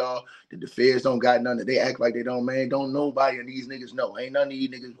and tell y'all that the feds don't got nothing. They act like they don't, man. Don't nobody of these niggas know. Ain't none of these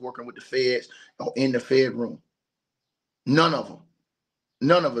niggas working with the feds or in the Fed room. None of them.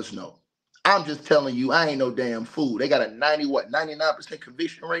 None of us know. I'm just telling you, I ain't no damn fool. They got a 99%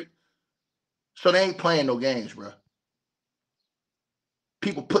 conviction rate. So they ain't playing no games, bro.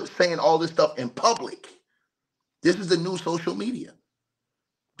 People saying all this stuff in public. This is the new social media.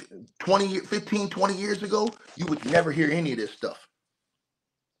 15, 20 years ago, you would never hear any of this stuff.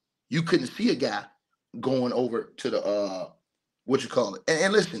 You couldn't see a guy going over to the, what you call it.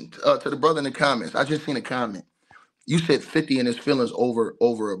 And listen, to the brother in the comments, I just seen a comment. You said 50 in his feelings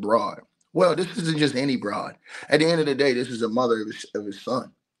over a broad. Well, this isn't just any broad. At the end of the day, this is a mother of his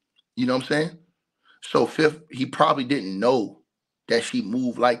son. You know what I'm saying? So fifth, he probably didn't know that she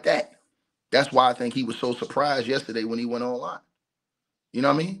moved like that. That's why I think he was so surprised yesterday when he went online. You know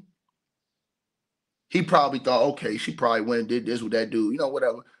what I mean? He probably thought, okay, she probably went and did this with that dude, you know,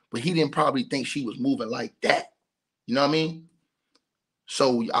 whatever. But he didn't probably think she was moving like that. You know what I mean?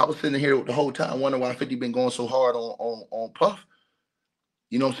 So I was sitting here the whole time wondering why 50 been going so hard on Puff.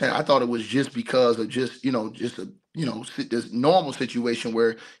 You know what I'm saying? I thought it was just because of just a this normal situation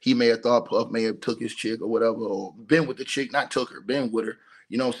where he may have thought Puff may have took his chick or whatever, or been with the chick, not took her, been with her.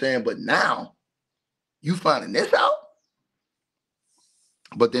 You know what I'm saying? But now you finding this out.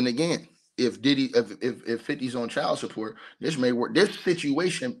 But then again, if 50's on child support, this may work. This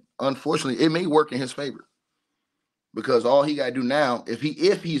situation, unfortunately, it may work in his favor. Because all he gotta do now, if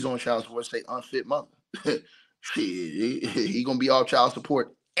he's on child support, say unfit mother, shit, he gonna be off child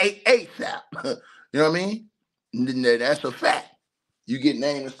support ASAP. You know what I mean? That's a fact. You get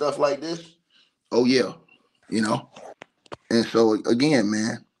named and stuff like this. Oh yeah, you know. And so again,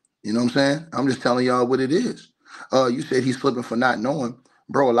 man, you know what I'm saying? I'm just telling y'all what it is. You said he's slipping for not knowing.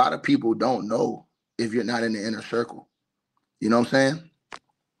 Bro, a lot of people don't know if you're not in the inner circle. You know what I'm saying?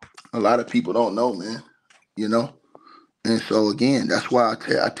 A lot of people don't know, man. You know? And so again, that's why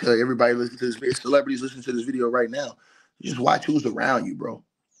I tell everybody listen to this video, celebrities listen to this video right now. Just watch who's around you, bro.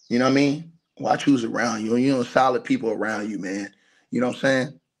 You know what I mean? Watch who's around you. You know, solid people around you, man. You know what I'm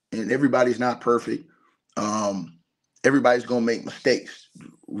saying? And everybody's not perfect. Um, everybody's gonna make mistakes,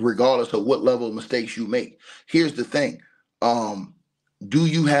 regardless of what level of mistakes you make. Here's the thing. Do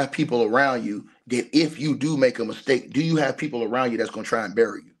you have people around you that if you do make a mistake, do you have people around you that's gonna try and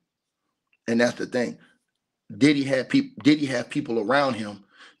bury you? And that's the thing. Did he have people around him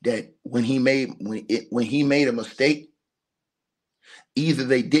that when he made a mistake, either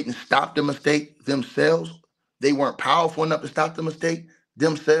they didn't stop the mistake themselves, they weren't powerful enough to stop the mistake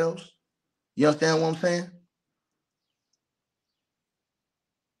themselves. You understand what I'm saying?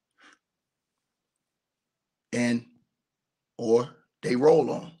 And or they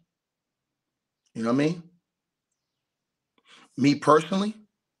roll on. You know what I mean? Me personally,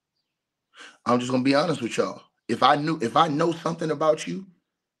 I'm just gonna be honest with y'all. If I know something about you,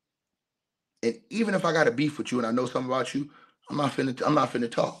 and even if I got a beef with you and I know something about you, I'm not finna talk.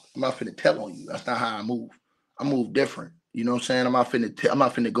 I'm not finna tell on you. That's not how I move. I move different. You know what I'm saying? I'm not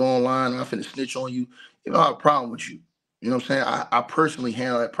finna go online. I'm not finna snitch on you. You know, I have a problem with you. You know what I'm saying? I personally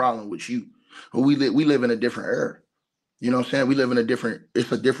handle that problem with you. But we live in a different era. You know what I'm saying? We live in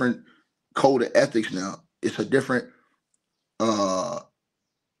it's a different code of ethics now. It's a different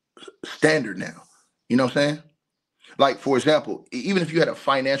standard now. You know what I'm saying? Like, for example, even if you had a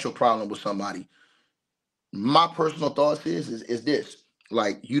financial problem with somebody, my personal thoughts is this: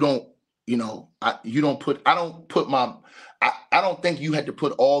 like, you don't, you know, I don't think you had to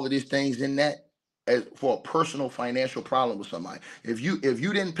put all of these things in that as for a personal financial problem with somebody. If you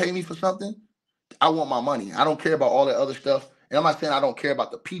didn't pay me for something, I want my money. I don't care about all that other stuff. And I'm not saying I don't care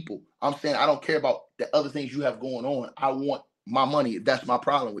about the people. I'm saying I don't care about the other things you have going on. I want my money. That's my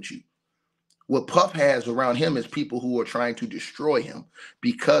problem with you. What Puff has around him is people who are trying to destroy him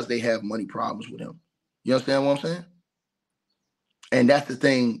because they have money problems with him. You understand what I'm saying? And that's the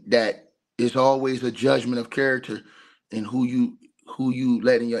thing that is always a judgment of character and who you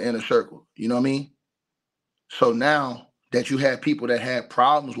let in your inner circle. You know what I mean? So now that you have people that had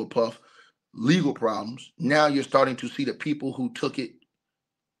problems with Puff, legal problems, now you're starting to see the people who took it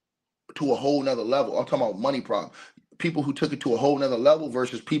to a whole nother level. I'm talking about money problem. People who took it to a whole nother level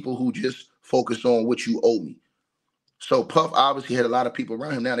versus people who just focus on what you owe me. So Puff obviously had a lot of people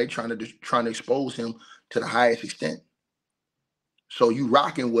around him. Now they're trying to expose him to the highest extent. So you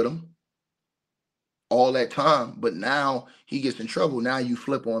rocking with him all that time, but now he gets in trouble. Now you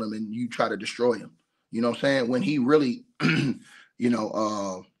flip on him and you try to destroy him. You know what I'm saying? When he really, you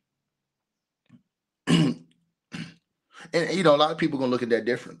know, and you know, a lot of people gonna look at that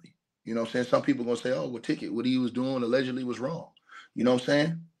differently. You know what I'm saying? Some people gonna say, oh, well, Ticket, what he was doing allegedly was wrong. You know what I'm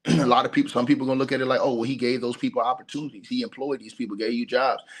saying? A lot of people, some people gonna look at it like, oh, well, he gave those people opportunities. He employed these people, gave you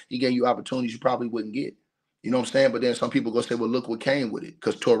jobs. He gave you opportunities you probably wouldn't get. You know what I'm saying? But then some people gonna say, well, look what came with it.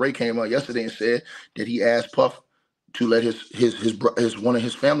 Because Torre came out yesterday and said that he asked Puff to let his one of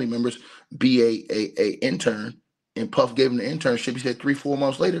his family members be a intern, and Puff gave him the internship. He said 3-4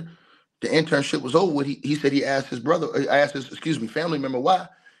 months later, the internship was over with. He said he asked his brother, asked his family member why.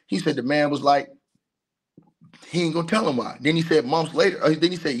 He said the man was like, he ain't gonna tell him why. Then he said months later,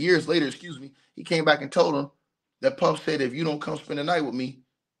 then he said years later, he came back and told him that Puff said if you don't come spend the night with me,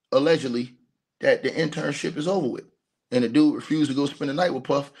 allegedly, that the internship is over with. And the dude refused to go spend the night with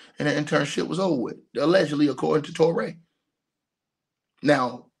Puff, and the internship was over with. Allegedly, according to Torre.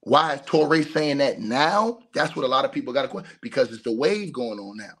 Now, why is Torre saying that now? That's what a lot of people got to question, because it's the wave going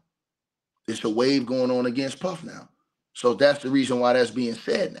on now. It's a wave going on against Puff now. So that's the reason why that's being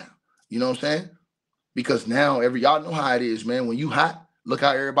said now. You know what I'm saying? Because now y'all know how it is, man. When you hot, look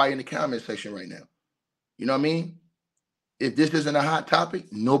how everybody in the comment section right now. You know what I mean? If this isn't a hot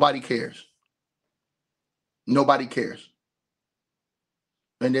topic, nobody cares. Nobody cares.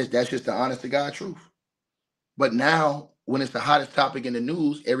 And that's just the honest to God truth. But now, when it's the hottest topic in the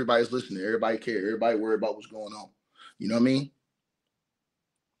news, everybody's listening. Everybody cares. Everybody worried about what's going on. You know what I mean?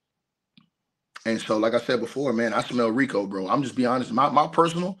 And so, like I said before, man, I smell Rico, bro. I'm just being honest. My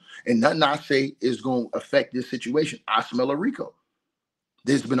personal, and nothing I say is going to affect this situation. I smell a Rico.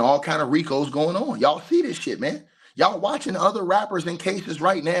 There's been all kind of Ricos going on. Y'all see this shit, man. Y'all watching other rappers in cases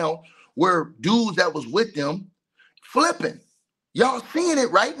right now where dudes that was with them flipping. Y'all seeing it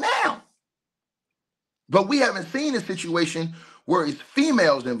right now. But we haven't seen a situation where it's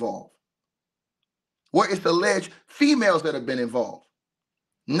females involved, where it's alleged females that have been involved.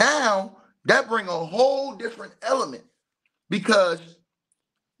 Now That bring a whole different element because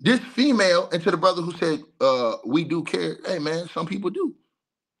this female, and to the brother who said, we do care. Hey, man, some people do.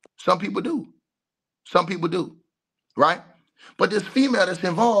 Some people do. Some people do. Right? But this female that's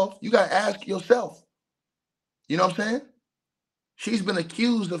involved, you got to ask yourself, you know what I'm saying? She's been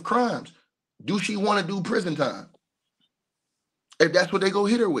accused of crimes. Do she want to do prison time? If that's what they go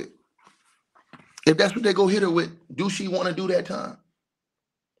hit her with. If that's what they go hit her with, do she want to do that time?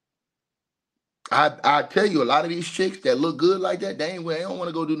 I tell you, a lot of these chicks that look good like that, they don't want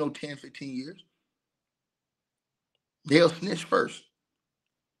to go do no 10, 15 years. They'll snitch first.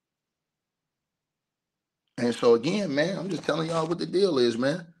 And so again, man, I'm just telling y'all what the deal is,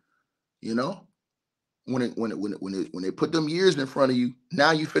 man. You know, when they put them years in front of you,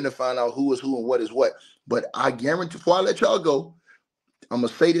 now you finna find out who is who and what is what. But I guarantee, before I let y'all go, I'm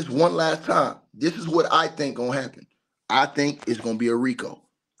gonna say this one last time. This is what I think gonna happen. I think it's gonna be a RICO.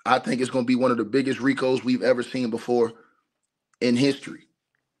 I think it's gonna be one of the biggest RICOs we've ever seen before in history.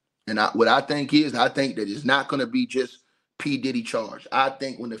 And what I think that it's not gonna be just P. Diddy charged. I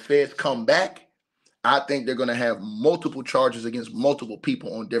think when the feds come back, I think they're gonna have multiple charges against multiple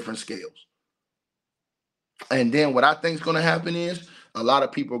people on different scales. And then what I think is gonna happen is a lot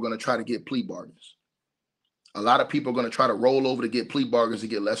of people are gonna try to get plea bargains. A lot of people are gonna try to roll over to get plea bargains to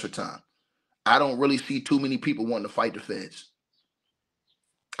get lesser time. I don't really see too many people wanting to fight the feds.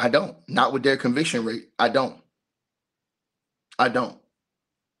 I don't. Not with their conviction rate. I don't.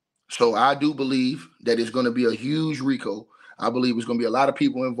 So I do believe that it's going to be a huge RICO. I believe it's going to be a lot of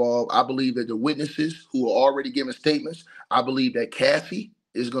people involved. I believe that the witnesses who are already giving statements, I believe that Cassie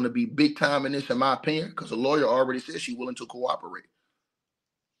is going to be big time in this, in my opinion, because the lawyer already said she's willing to cooperate.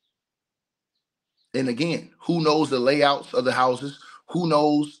 And again, who knows the layouts of the houses? Who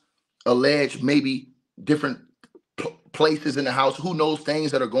knows alleged maybe different places in the house? Who knows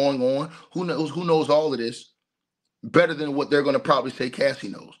things that are going on? Who knows all of this better than what they're going to probably say Cassie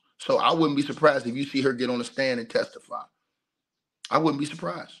knows? So I wouldn't be surprised if you see her get on the stand and testify. I wouldn't be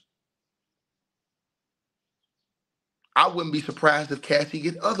surprised. I wouldn't be surprised if Cassie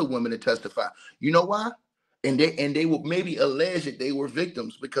get other women to testify. You know why? And they will maybe allege that they were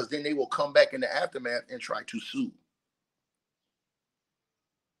victims, because then they will come back in the aftermath and try to sue.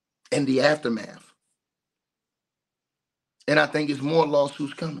 In the aftermath. And I think it's more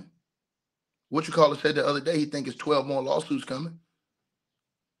lawsuits coming. What you call it said the other day, he think it's 12 more lawsuits coming.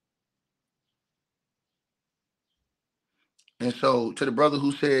 And so to the brother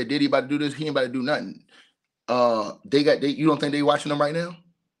who said, Diddy about to do this, he ain't about to do nothing. You don't think they watching them right now?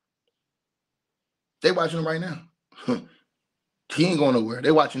 They watching them right now. He ain't going nowhere.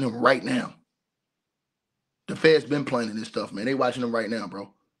 They watching him right now. The Fed's been planning this stuff, man. They watching him right now,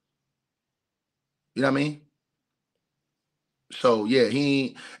 bro. You know what I mean? So yeah,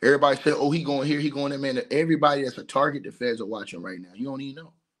 everybody said, oh, he going here, he going there, man. Everybody that's a target, the Feds are watching right now. You don't even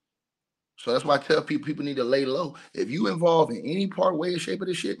know. So that's why I tell people need to lay low. If you involved in any part, way, or shape of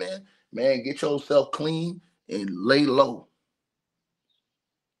this shit, man, get yourself clean and lay low.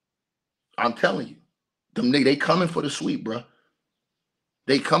 I'm telling you. Them niggas, they coming for the sweep, bro.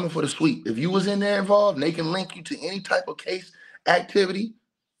 They coming for the sweep. If you was in there involved and they can link you to any type of case activity,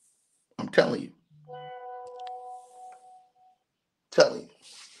 I'm telling you.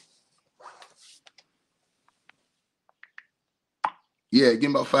 Yeah,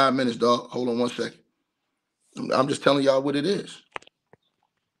 give me about 5 minutes, dog. Hold on 1 second. I'm just telling y'all what it is.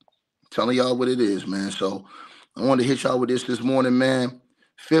 Telling y'all what it is, man. So I wanted to hit y'all with this morning, man.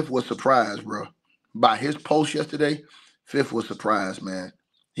 Fifth was surprised, bro. By his post yesterday, Fifth was surprised, man.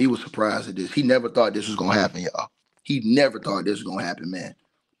 He was surprised at this. He never thought this was going to happen, y'all. He never thought this was going to happen, man.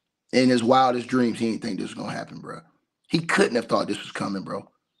 In his wildest dreams, he didn't think this was going to happen, bro. He couldn't have thought this was coming, bro.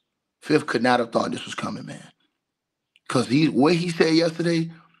 Fifth could not have thought this was coming, man. Because what he said yesterday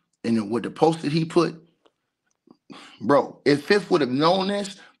and what the post that he put, bro, if Fifth would have known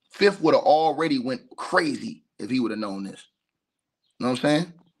this, Fifth would have already went crazy if he would have known this. You know what I'm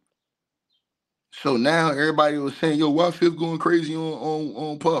saying? So now everybody was saying, yo, why Fifth going crazy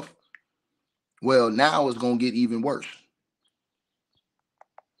on Puff? Well, now it's going to get even worse.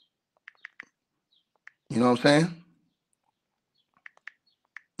 You know what I'm saying?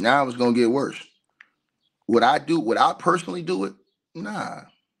 Now it's going to get worse. Would I personally do it? Nah.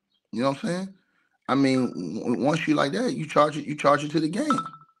 You know what I'm saying? I mean, once you like that, you charge it to the game.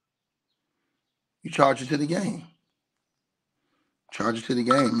 You charge it to the game. Charge it to the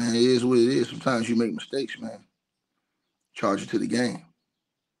game, man. It is what it is. Sometimes you make mistakes, man. Charge it to the game.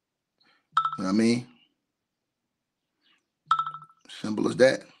 You know what I mean? Simple as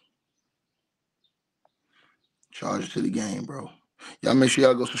that. Charge it to the game, bro. Y'all make sure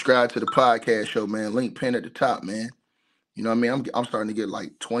y'all go subscribe to the podcast show, man. Link pinned at the top, man. You know what I mean? I'm starting to get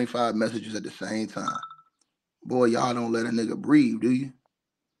like 25 messages at the same time. Boy, y'all don't let a nigga breathe, do you?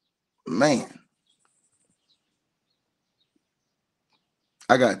 Man.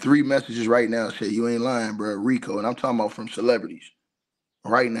 I got 3 messages right now that say you ain't lying, bro. Rico. And I'm talking about from celebrities.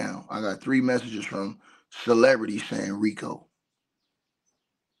 Right now, I got 3 messages from celebrities saying Rico.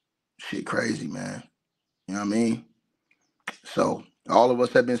 Shit crazy, man. You know what I mean? So all of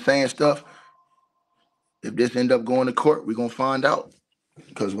us have been saying stuff. If this end up going to court, we're gonna find out.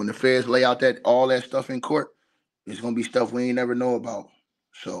 Because when the feds lay out all that stuff in court, it's gonna be stuff we ain't never know about.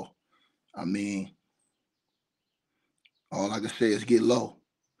 So, I mean, all I can say is get low.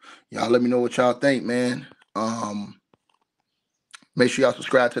 Y'all let me know what y'all think, man. Make sure y'all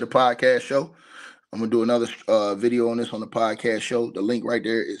subscribe to the podcast show. I'm gonna do another video on this on the podcast show. The link right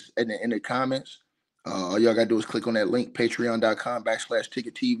there is in the comments. All y'all gotta do is click on that link,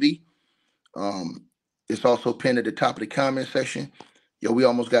 patreon.com/TicketTV. It's also pinned at the top of the comment section. Yo, we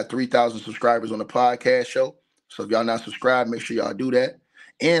almost got 3,000 subscribers on the podcast show. So if y'all not subscribed, make sure y'all do that.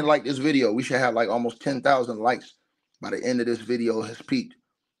 And like this video, we should have like almost 10,000 likes by the end of this video has peaked.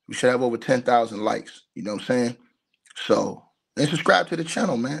 We should have over 10,000 likes. You know what I'm saying? So, and subscribe to the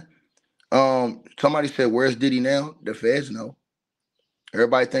channel, man. Somebody said, where's Diddy now? The feds know.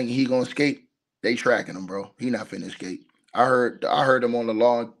 Everybody thinking he gonna escape. They tracking him, bro. He not finna escape. I heard them on the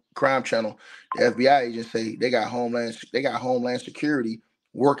Law and Crime channel. The FBI agents say they got Homeland Security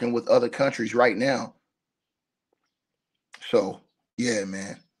working with other countries right now. So yeah,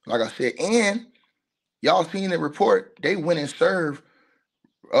 man. Like I said, and y'all seen the report, they went and served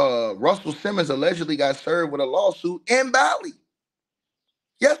Russell Simmons allegedly got served with a lawsuit in Bali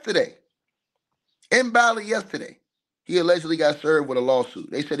yesterday. In Bali yesterday. He allegedly got served with a lawsuit.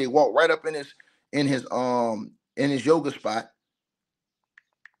 They said they walked right up in his yoga spot.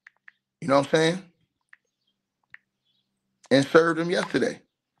 You know what I'm saying? And served him yesterday.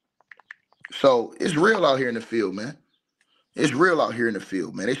 So it's real out here in the field, man. It's real out here in the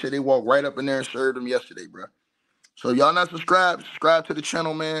field, man. They said they walked right up in there and served him yesterday, bro. So if y'all not subscribed, subscribe to the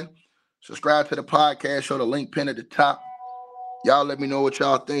channel, man. Subscribe to the podcast show, the link pinned at the top. Y'all let me know what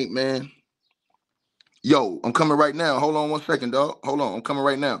y'all think, man. Yo, I'm coming right now. Hold on 1 second, dog. Hold on. I'm coming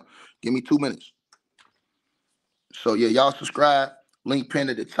right now. Give me 2 minutes. So yeah, y'all subscribe. Link pinned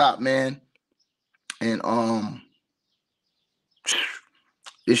at the top, man. And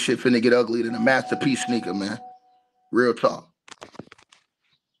this shit finna get ugly than a masterpiece sneaker, man. Real talk.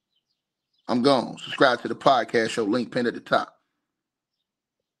 I'm gone. Subscribe to the podcast show. Link pinned at the top.